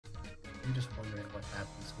I'm just wondering what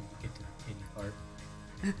happens when we get to the titty part.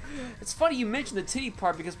 It's funny you mentioned the titty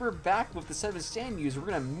part because we're back with the 7 stand user. We're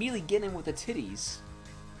gonna immediately get in with the titties.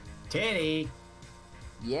 Titty!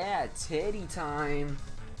 Yeah, titty time.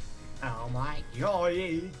 Oh my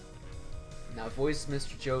god! Now voice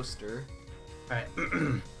Mr. Joester. Alright.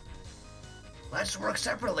 Let's work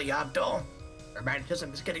separately, Abdul. Our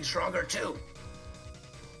magnetism is getting stronger too.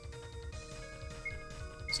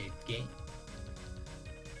 See, game.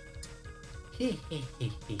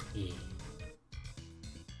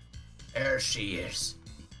 There she is.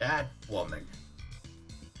 That woman.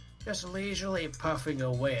 Just leisurely puffing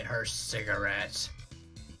away at her cigarette.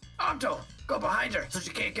 Abdul, go behind her so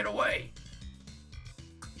she can't get away.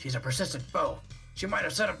 She's a persistent foe. She might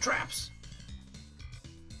have set up traps.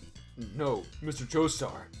 No, Mr.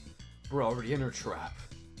 Joestar. We're already in her trap.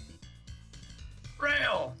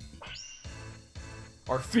 Rail!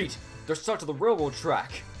 Our feet! They're stuck to the railroad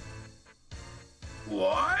track!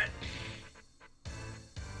 What?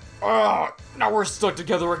 Ah! Now we're stuck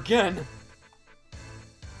together again!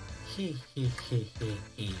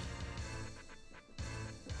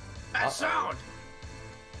 That sound!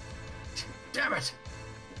 Damn it!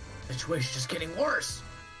 The situation's just getting worse.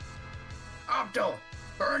 Abdul,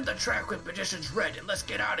 burn the track with magician's red and let's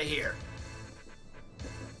get out of here.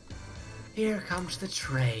 Here comes the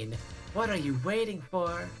train. What are you waiting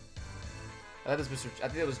for? I think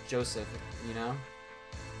that was Joseph, you know?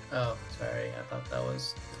 Oh, sorry. I thought that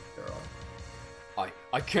was the girl.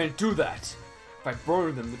 I can't do that! If I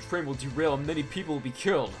burn them, the train will derail and many people will be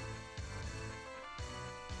killed.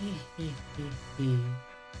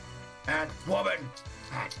 That woman!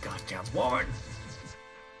 That goddamn woman!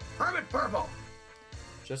 Hermit Purple!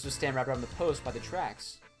 Joseph stand right around the post by the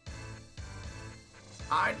tracks.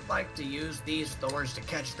 I'd like to use these thorns to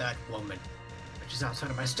catch that woman, which is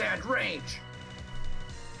outside of my stand range.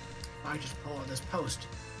 If I just pull on this post,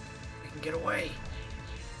 we can get away.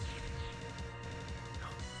 No,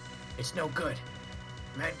 it's no good.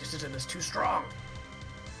 Magnetism is too strong.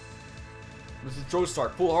 Mr.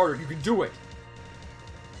 Joestar, pull harder, you can do it!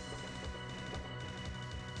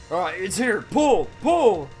 Alright, it's here! Pull!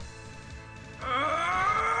 Pull!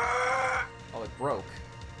 Oh, it broke.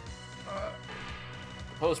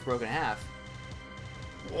 The post broke in half.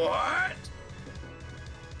 What?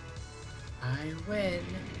 I win.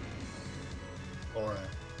 Aura.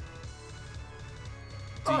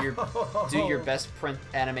 Do your best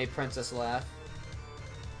anime princess laugh.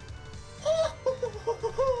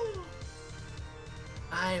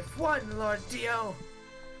 I've won, Lord Dio.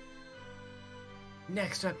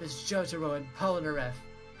 Next up is Jotaro and Polnareff.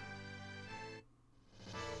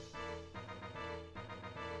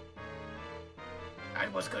 I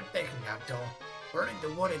was good thinking, Abdul. Burning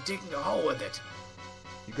the wood and digging a hole with it.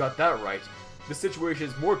 You got that right. The situation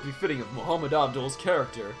is more befitting of Muhammad Abdul's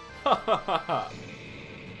character. Ha ha ha ha.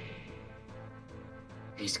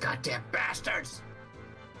 These goddamn bastards!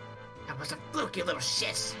 That was a fluky little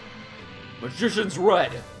shit. Magician's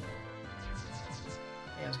red. Hey,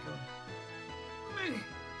 how's it going?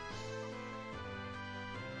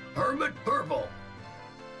 Hermit Purple!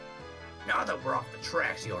 Now that we're off the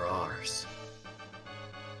tracks, you're ours.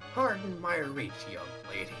 Pardon my reach, young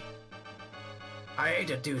lady. I hate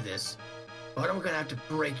to do this, but I'm gonna have to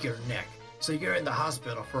break your neck, so you're in the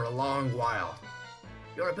hospital for a long while.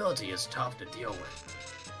 Your ability is tough to deal with.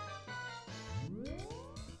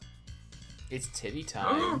 It's titty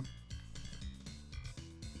time.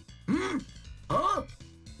 Huh?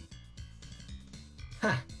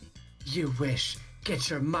 Ha! You wish. Get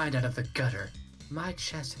your mind out of the gutter. My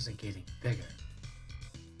chest isn't getting bigger.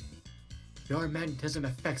 Your magnetism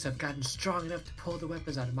effects have gotten strong enough to pull the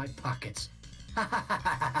weapons out of my pockets. Ha ha ha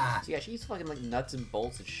ha ha! So yeah, she used fucking like nuts and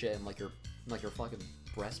bolts and shit, and like your fucking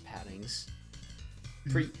breast paddings.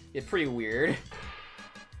 Pretty weird.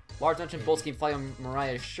 Large nuts and bolts can fly on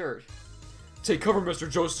Mariah's shirt. Take cover,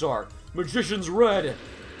 Mr. Joestar. Magician's red.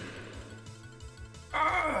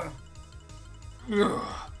 Ah!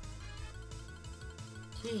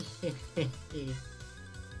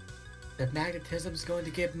 The magnetism's going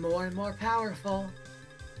to get more and more powerful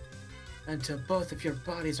until both of your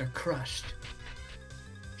bodies are crushed.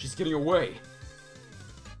 She's getting away.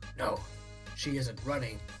 No, she isn't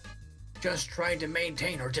running. Just trying to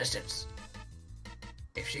maintain her distance.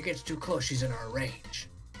 If she gets too close, she's in our range.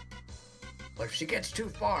 But if she gets too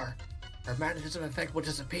far, her magnetism effect will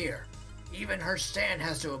disappear. Even her stand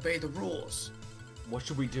has to obey the rules. What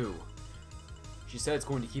should we do? She said it's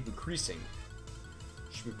going to keep increasing.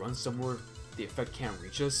 Should we run somewhere the effect can't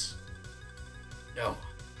reach us? No.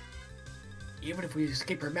 Even if we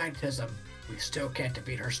escape her magnetism, we still can't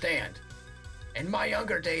defeat her stand. In my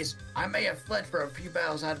younger days, I may have fled for a few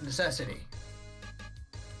battles out of necessity.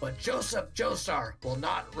 But Joseph Joestar will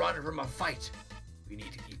not run from a fight. We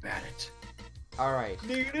need to keep at it. Alright.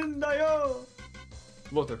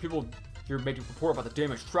 Look, there are people here making a report about the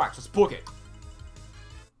damaged tracks. Let's book it.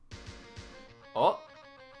 Oh.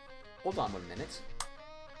 Hold on 1 minute.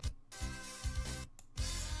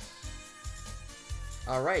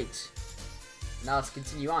 Alright. Now let's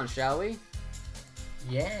continue on, shall we?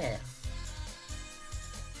 Yeah.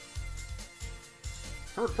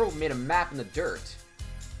 Hermit Purple made a map in the dirt.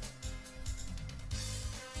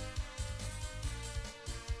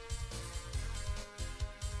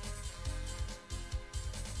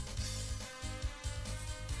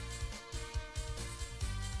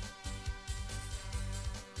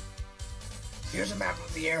 Here's a map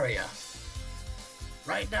of the area.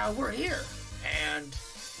 Right now we're here, and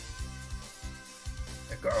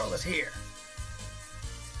the girl is here.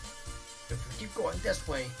 If we keep going this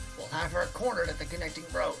way, we'll have her cornered at the connecting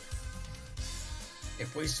road.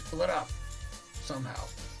 If we split up, somehow,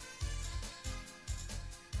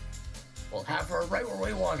 we'll have her right where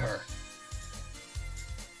we want her.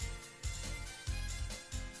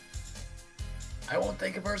 I won't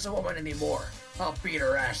think of her as a woman anymore. I'll beat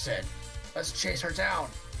her ass in. Let's chase her down.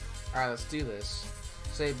 Alright, let's do this.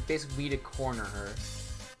 So basically we need to corner her.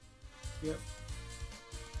 Yep.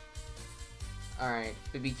 Alright,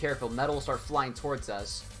 but be careful. Metal will start flying towards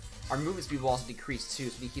us. Our movement speed will also decrease too,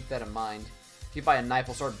 so we need to keep that in mind. If you buy a knife,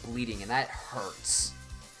 we'll start bleeding, and that hurts.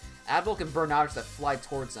 Advil can burn objects that fly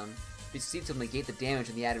towards them, but you seem to negate the damage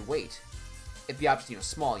and the added weight. If the object's even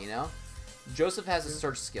small, you know? Joseph has a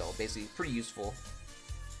search skill, basically pretty useful.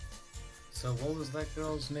 So what was that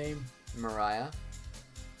girl's name? Mariah.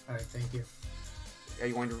 Alright, thank you.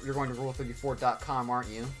 You're going to rule34.com, aren't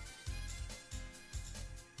you?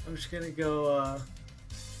 I'm just gonna go, I'm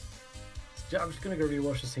just gonna go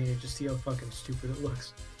rewatch the scene and just see how fucking stupid it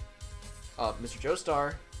looks. Mr.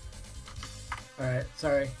 Joestar. Alright,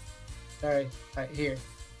 sorry. Alright, here.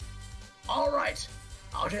 Alright,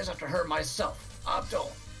 I'll chase after her myself.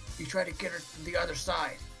 Abdul, you try to get her to the other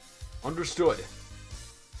side. Understood.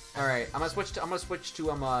 Alright, I'm gonna switch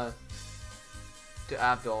to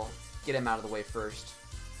Abdul. Get him out of the way first.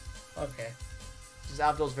 Okay. Because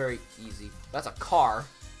Abdul's very easy. That's a car.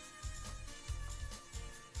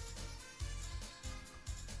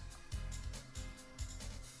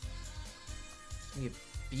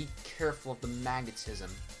 Be careful of the magnetism.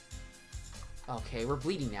 Okay, we're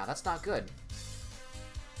bleeding now. That's not good.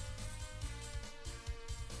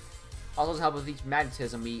 Also doesn't help with each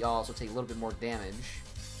magnetism, we also take a little bit more damage.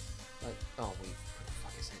 But, oh wait, what the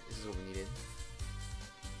fuck is it? This is what we needed.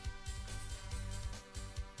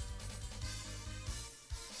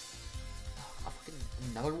 Oh, fucking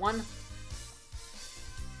another one?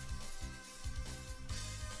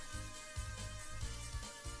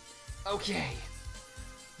 Okay.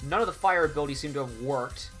 None of the fire abilities seem to have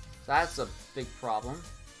worked. So that's a big problem.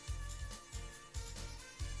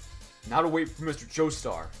 Now to wait for Mr.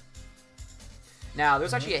 Joestar. Now,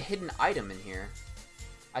 there's actually a hidden item in here.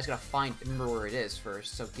 I just gotta remember where it is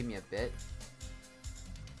first, so give me a bit.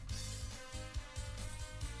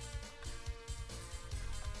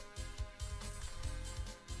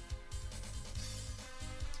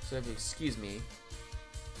 So if you excuse me.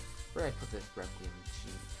 Where did I put the Requiem?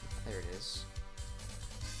 Gee, there it is.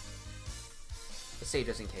 Let's save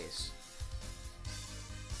just in case.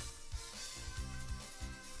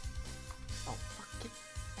 Oh, fuck, get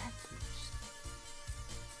back here.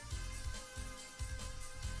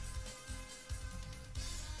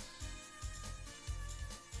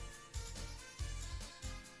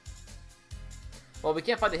 Well, we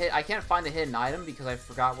can't find the I can't find the hidden item because I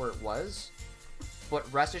forgot where it was. But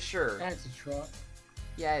rest assured. That's a truck.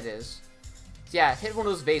 Yeah, it is. So yeah, hit one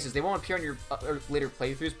of those vases. They won't appear in your later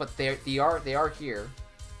playthroughs, but they are here.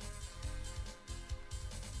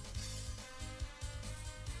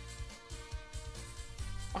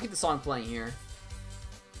 I'll keep the song playing here.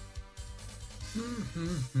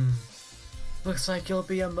 Looks like you'll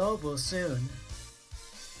be immobile soon.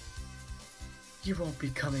 You won't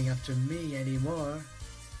be coming after me anymore.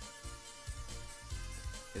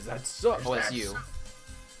 Is that so? Oh, that's you.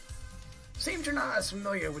 Seems you're not as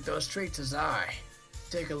familiar with those traits as I.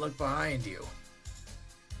 Take a look behind you.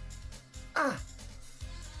 Ah!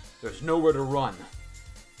 There's nowhere to run.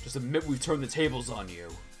 Just admit we've turned the tables on you.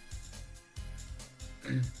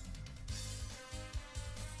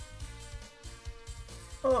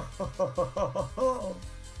 Oh, ho, ho, ho, ho, ho.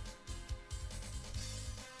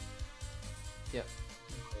 Yep.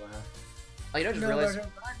 Laugh. Oh, you know, I just realized.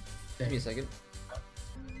 Give me a second.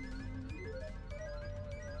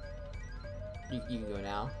 You can go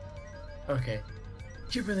now. Okay.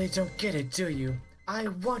 You really don't get it, do you? I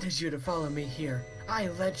wanted you to follow me here. I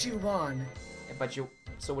led you on. But you.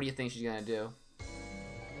 So what do you think she's gonna do?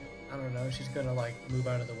 I don't know. She's gonna like move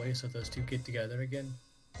out of the way so those two get together again.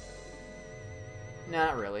 No,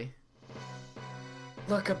 not really.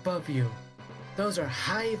 Look above you. Those are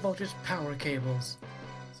high voltage power cables.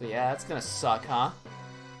 So yeah, that's gonna suck, huh?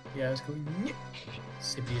 Yeah, it's going.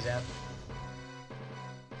 Sippy zap.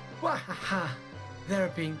 Wahaha! They're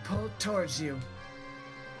being pulled towards you.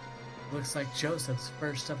 Looks like Joseph's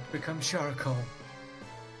first up to become charcoal.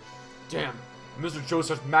 Damn, Mr.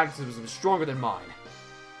 Joseph's magnetism is stronger than mine.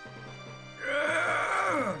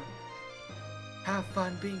 Have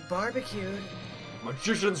fun being barbecued.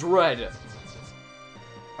 Magician's red.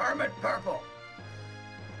 Hermit purple.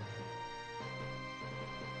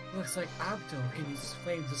 Looks like Abdul can use his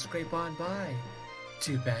flames to scrape on by.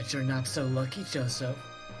 Too bad you're not so lucky, Joseph.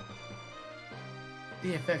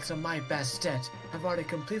 The effects of my Bastet have already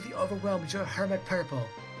completely overwhelmed your Hermit Purple.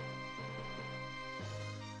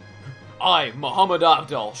 I, Muhammad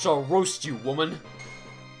Abdul, shall roast you, woman.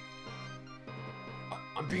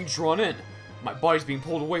 I'm being drawn in. My body's being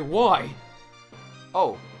pulled away. Why?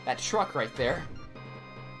 Oh, that truck right there.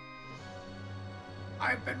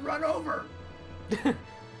 I've been run over.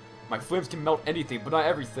 My flames can melt anything, but not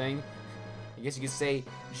everything. I guess you could say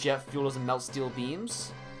jet fuel doesn't melt steel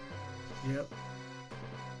beams. Yep.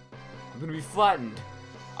 I'm gonna be flattened.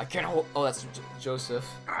 I can't hold. Oh, that's Joseph.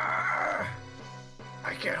 I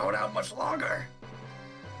can't hold out much longer.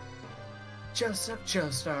 Joseph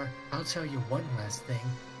Joestar, I'll tell you one last thing.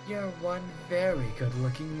 You're one very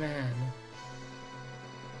good-looking man.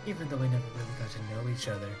 Even though we never really got to know each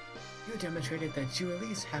other, you demonstrated that you at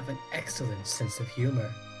least have an excellent sense of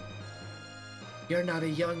humor. You're not a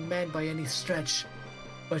young man by any stretch,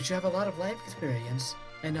 but you have a lot of life experience,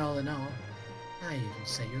 and all in all, I even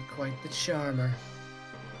say you're quite the charmer.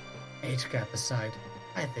 Age gap aside,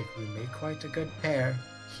 I think we make quite a good pair.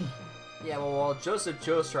 Yeah, well, while Joseph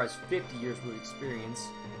Joestar has 50 years with experience,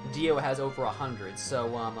 Dio has over 100, so,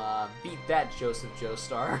 beat that, Joseph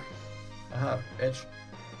Joestar. Bitch.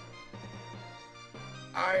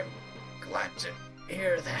 I'm glad to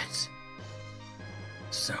hear that.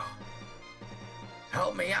 So,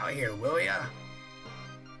 help me out here, will ya?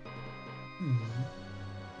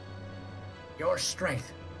 Your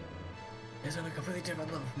strength is on a completely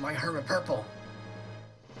different level from my Hermit Purple.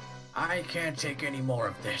 I can't take any more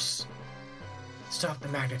of this. Stop the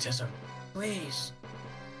magnetism, please.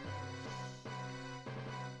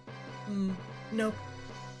 Nope.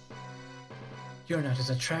 You're not as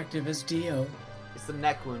attractive as Dio. It's the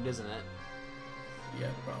neck wound, isn't it? Yeah,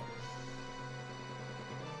 bro.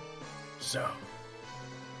 So,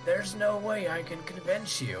 there's no way I can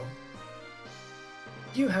convince you.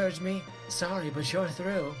 You heard me. Sorry, but you're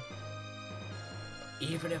through.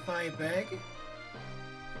 Even if I beg?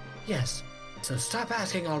 Yes, so stop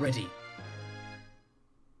asking already.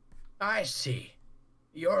 I see.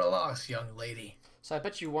 You're lost, young lady. So I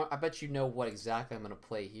bet you know what exactly I'm gonna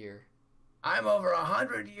play here. I'm over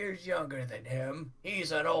 100 years younger than him.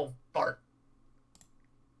 He's an old fart.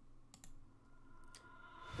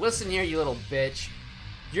 Listen here, you little bitch.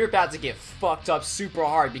 You're about to get fucked up super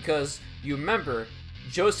hard because you remember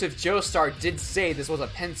Joseph Joestar did say this was a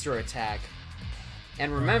pincer attack.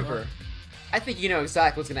 And remember, I think you know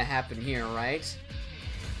exactly what's gonna happen here, right?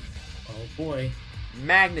 Oh boy.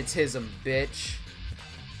 Magnetism, bitch.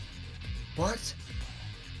 What?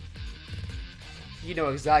 You know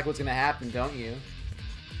exactly what's gonna happen, don't you?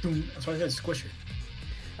 Boom. That's why I said squisher.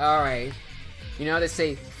 Alright. You know how they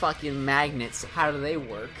say fucking magnets, how do they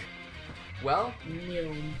work? Well,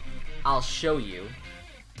 I'll show you.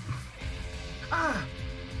 Ah!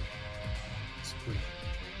 Sweet.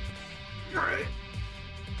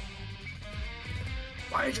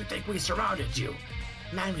 Why did you think we surrounded you?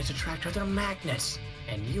 Magnets attract other magnets,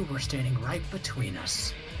 and you were standing right between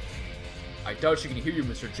us. I doubt she can hear you,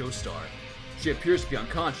 Mr. Joestar. She appears to be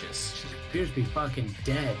unconscious. She appears to be fucking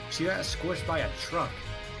dead. She got squished by a truck.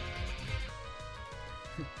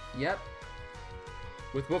 Yep.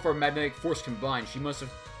 With both our magnetic force combined, she must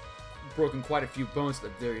have broken quite a few bones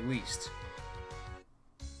at the very least.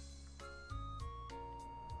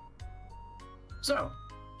 So,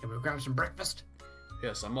 can we grab some breakfast?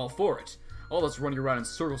 Yes, I'm all for it. All this running around in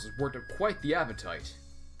circles has worked up quite the appetite.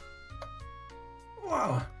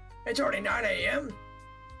 Whoa, it's already 9 a.m.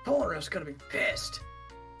 Polar's gonna be pissed.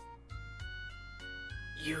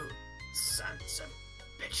 You sons of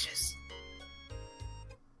bitches.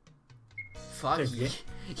 Fuck Dude, yeah.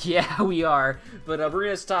 Yeah, we are. But we're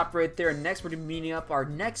gonna stop right there. Next, we're gonna be meeting up our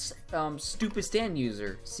next stupid stand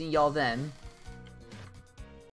user. See y'all then.